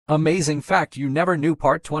Amazing fact you never knew.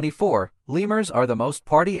 Part 24. Lemurs are the most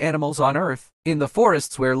party animals on Earth. In the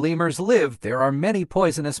forests where lemurs live, there are many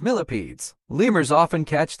poisonous millipedes. Lemurs often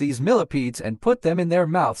catch these millipedes and put them in their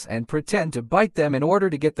mouths and pretend to bite them in order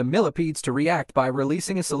to get the millipedes to react by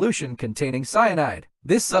releasing a solution containing cyanide.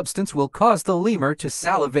 This substance will cause the lemur to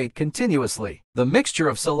salivate continuously. The mixture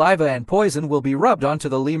of saliva and poison will be rubbed onto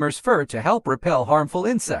the lemur's fur to help repel harmful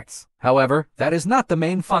insects. However, that is not the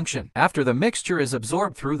main function. After the mixture is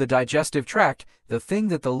absorbed through the digestive tract, the thing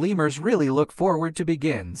that the lemurs really look forward to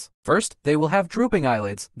begins. First, they will have drooping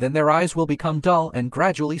eyelids, then their eyes will become dull and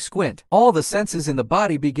gradually squint. All the senses in the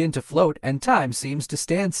body begin to float and time seems to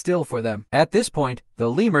stand still for them. At this point,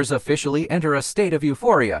 the lemurs officially enter a state of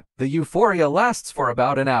euphoria. The euphoria lasts for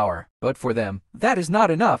about an hour. But for them, that is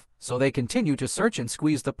not enough, so they continue to search and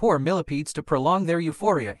squeeze the poor millipedes to prolong their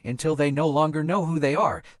euphoria until they no longer know who they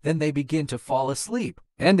are. Then they begin to fall asleep,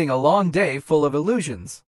 ending a long day full of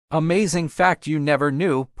illusions. Amazing fact you never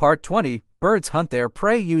knew. Part 20. Birds hunt their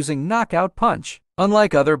prey using knockout punch.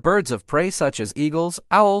 Unlike other birds of prey such as eagles,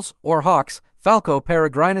 owls, or hawks, Falco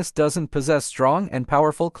peregrinus doesn't possess strong and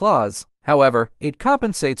powerful claws. However, it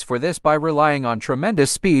compensates for this by relying on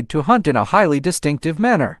tremendous speed to hunt in a highly distinctive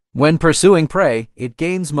manner. When pursuing prey, it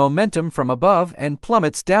gains momentum from above and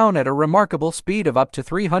plummets down at a remarkable speed of up to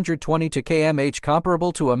 320 km/h,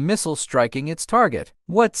 comparable to a missile striking its target.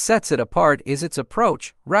 What sets it apart is its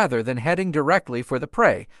approach. Rather than heading directly for the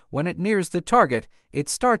prey, when it nears the target, it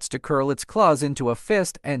starts to curl its claws into a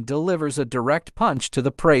fist and delivers a direct punch to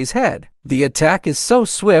the prey's head. The attack is so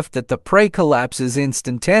swift that the prey collapses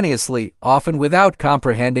instantaneously, often without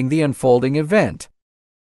comprehending the unfolding event.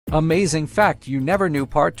 Amazing fact you never knew.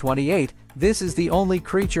 Part 28. This is the only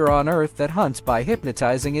creature on Earth that hunts by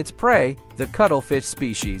hypnotizing its prey, the cuttlefish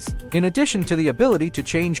species. In addition to the ability to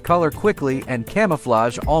change color quickly and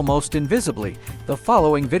camouflage almost invisibly, the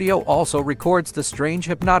following video also records the strange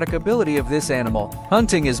hypnotic ability of this animal.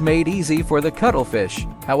 Hunting is made easy for the cuttlefish.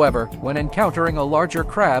 However, when encountering a larger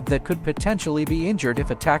crab that could potentially be injured if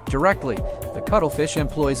attacked directly, the cuttlefish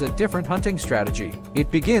employs a different hunting strategy. It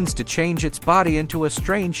begins to change its body into a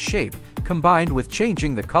strange shape, combined with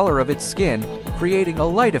changing the color of its skin, creating a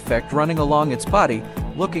light effect running along its body,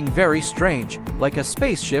 looking very strange, like a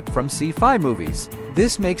spaceship from sci-fi movies.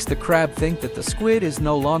 This makes the crab think that the squid is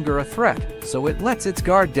no longer a threat, so it lets its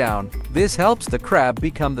guard down. This helps the crab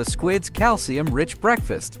become the squid's calcium-rich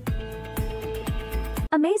breakfast.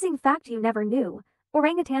 Amazing fact you never knew.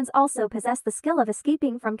 Orangutans also possess the skill of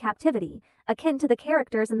escaping from captivity, akin to the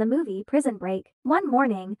characters in the movie Prison Break. One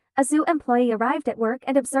morning, a zoo employee arrived at work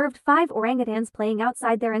and observed 5 orangutans playing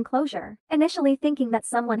outside their enclosure. Initially thinking that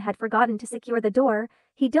someone had forgotten to secure the door,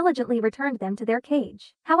 he diligently returned them to their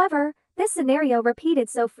cage. However, this scenario repeated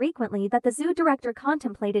so frequently that the zoo director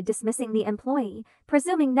contemplated dismissing the employee,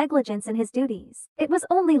 presuming negligence in his duties. It was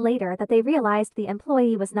only later that they realized the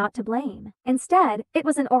employee was not to blame. Instead, it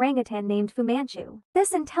was an orangutan named Fu Manchu.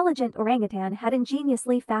 This intelligent orangutan had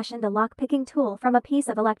ingeniously fashioned a lock-picking tool from a piece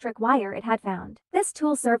of electric wire it had found. This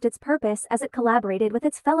tool served its purpose as it collaborated with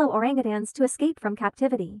its fellow orangutans to escape from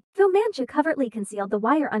captivity. Fu Manchu covertly concealed the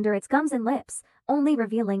wire under its gums and lips, only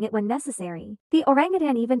revealing it when necessary. The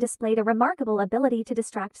orangutan even displayed a remarkable ability to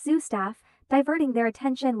distract zoo staff, diverting their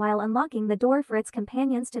attention while unlocking the door for its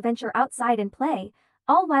companions to venture outside and play,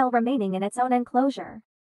 all while remaining in its own enclosure.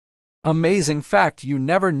 Amazing fact you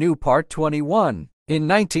never knew. Part 21. In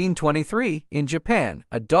 1923, in Japan,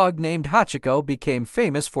 a dog named Hachiko became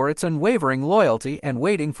famous for its unwavering loyalty and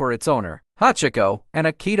waiting for its owner. Hachiko, an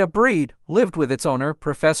Akita breed, lived with its owner,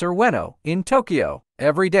 Professor Ueno, in Tokyo.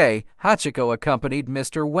 Every day, Hachiko accompanied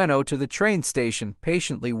Mr. Ueno to the train station,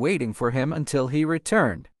 patiently waiting for him until he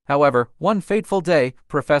returned. However, one fateful day,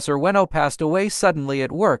 Professor Ueno passed away suddenly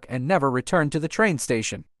at work and never returned to the train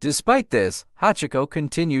station. Despite this, Hachiko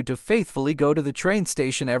continued to faithfully go to the train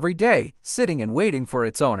station every day, sitting and waiting for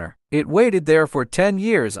its owner. It waited there for 10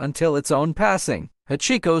 years until its own passing.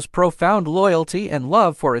 Hachiko's profound loyalty and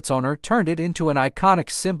love for its owner turned it into an iconic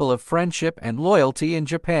symbol of friendship and loyalty in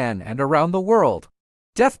Japan and around the world.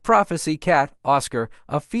 Death prophecy cat, Oscar,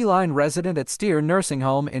 a feline resident at Steer Nursing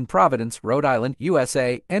Home in Providence, Rhode Island,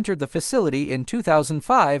 USA, entered the facility in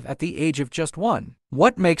 2005 at the age of just 1.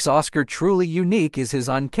 What makes Oscar truly unique is his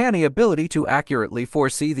uncanny ability to accurately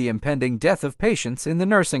foresee the impending death of patients in the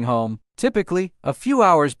nursing home. Typically, a few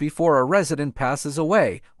hours before a resident passes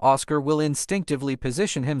away, Oscar will instinctively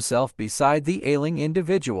position himself beside the ailing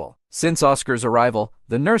individual. Since Oscar's arrival,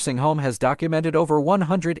 the nursing home has documented over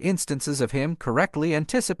 100 instances of him correctly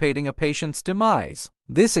anticipating a patient's demise.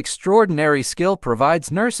 This extraordinary skill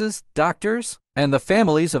provides nurses, doctors, and the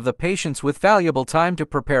families of the patients with valuable time to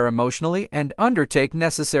prepare emotionally and undertake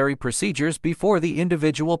necessary procedures before the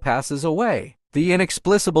individual passes away. The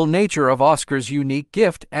inexplicable nature of Oscar's unique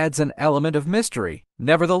gift adds an element of mystery.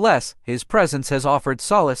 Nevertheless, his presence has offered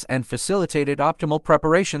solace and facilitated optimal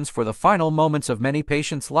preparations for the final moments of many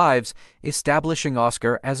patients' lives, establishing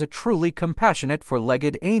Oscar as a truly compassionate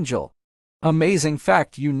four-legged angel. Amazing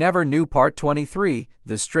fact you never knew. Part 23,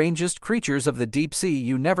 the strangest creatures of the deep sea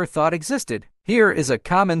you never thought existed. Here is a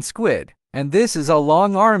common squid, and this is a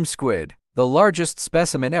long-armed squid. The largest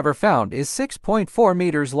specimen ever found is 6.4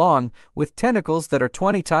 meters long, with tentacles that are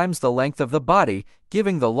 20 times the length of the body,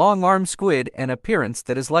 giving the long-armed squid an appearance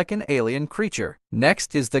that is like an alien creature.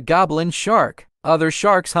 Next is the goblin shark. Other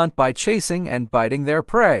sharks hunt by chasing and biting their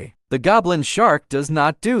prey. The goblin shark does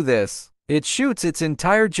not do this. It shoots its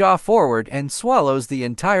entire jaw forward and swallows the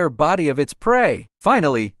entire body of its prey.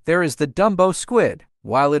 Finally, there is the Dumbo squid.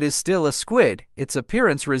 While it is still a squid, its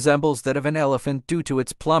appearance resembles that of an elephant due to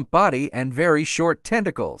its plump body and very short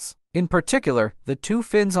tentacles. In particular, the two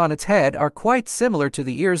fins on its head are quite similar to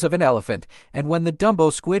the ears of an elephant, and when the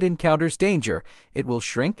Dumbo squid encounters danger, it will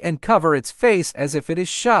shrink and cover its face as if it is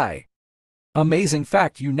shy. Amazing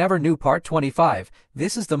fact you never knew. Part 25.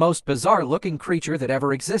 This is the most bizarre-looking creature that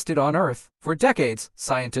ever existed on Earth. For decades,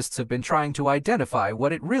 scientists have been trying to identify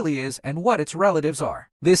what it really is and what its relatives are.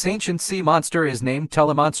 This ancient sea monster is named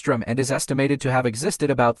Telemonstrum and is estimated to have existed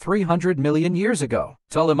about 300 million years ago.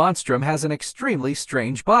 Telemonstrum has an extremely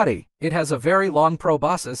strange body. It has a very long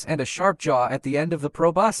proboscis and a sharp jaw at the end of the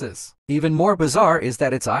proboscis. Even more bizarre is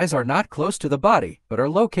that its eyes are not close to the body, but are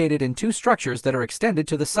located in two structures that are extended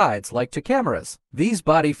to the sides like to cameras. These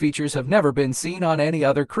body features have never been seen on any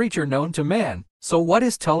other creature known to man. So what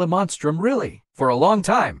is Telemonstrum really? For a long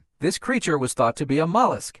time, this creature was thought to be a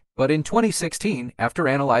mollusk. But in 2016, after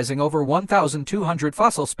analyzing over 1,200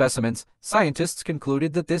 fossil specimens, scientists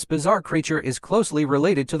concluded that this bizarre creature is closely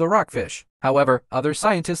related to the rockfish. However, other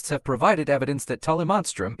scientists have provided evidence that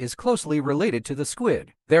Telemonstrum is closely related to the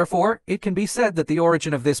squid. Therefore, it can be said that the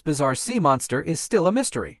origin of this bizarre sea monster is still a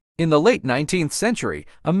mystery. In the late 19th century,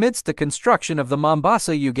 amidst the construction of the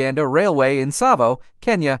Mombasa-Uganda Railway in Tsavo,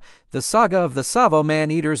 Kenya, the saga of the Tsavo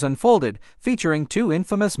man-eaters unfolded, featuring two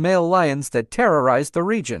infamous male lions that terrorized the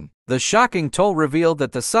region. The shocking tale revealed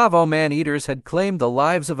that the Tsavo man-eaters had claimed the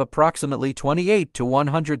lives of approximately 28 to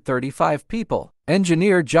 135 people.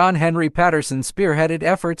 Engineer John Henry Patterson spearheaded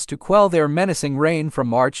efforts to quell their menacing reign from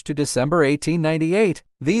March to December 1898.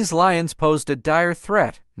 These lions posed a dire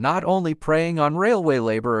threat, not only preying on railway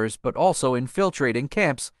laborers but also infiltrating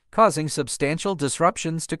camps, causing substantial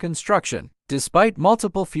disruptions to construction. Despite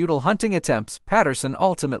multiple futile hunting attempts, Patterson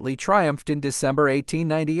ultimately triumphed in December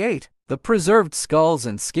 1898. The preserved skulls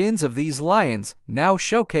and skins of these lions, now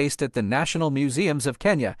showcased at the National Museums of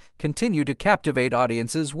Kenya, continue to captivate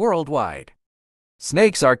audiences worldwide.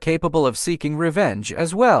 Snakes are capable of seeking revenge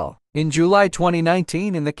as well. In July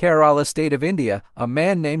 2019, in the Kerala state of India, a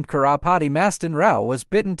man named Karapati Mastan Rao was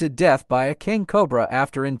bitten to death by a king cobra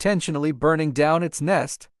after intentionally burning down its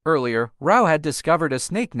nest. Earlier, Rao had discovered a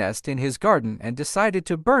snake nest in his garden and decided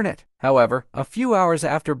to burn it. However, a few hours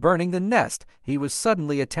after burning the nest, he was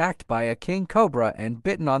suddenly attacked by a king cobra and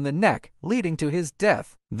bitten on the neck, leading to his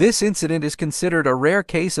death. This incident is considered a rare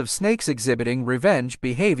case of snakes exhibiting revenge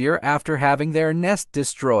behavior after having their nest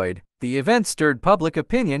destroyed. The event stirred public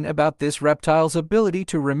opinion about this reptile's ability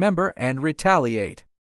to remember and retaliate.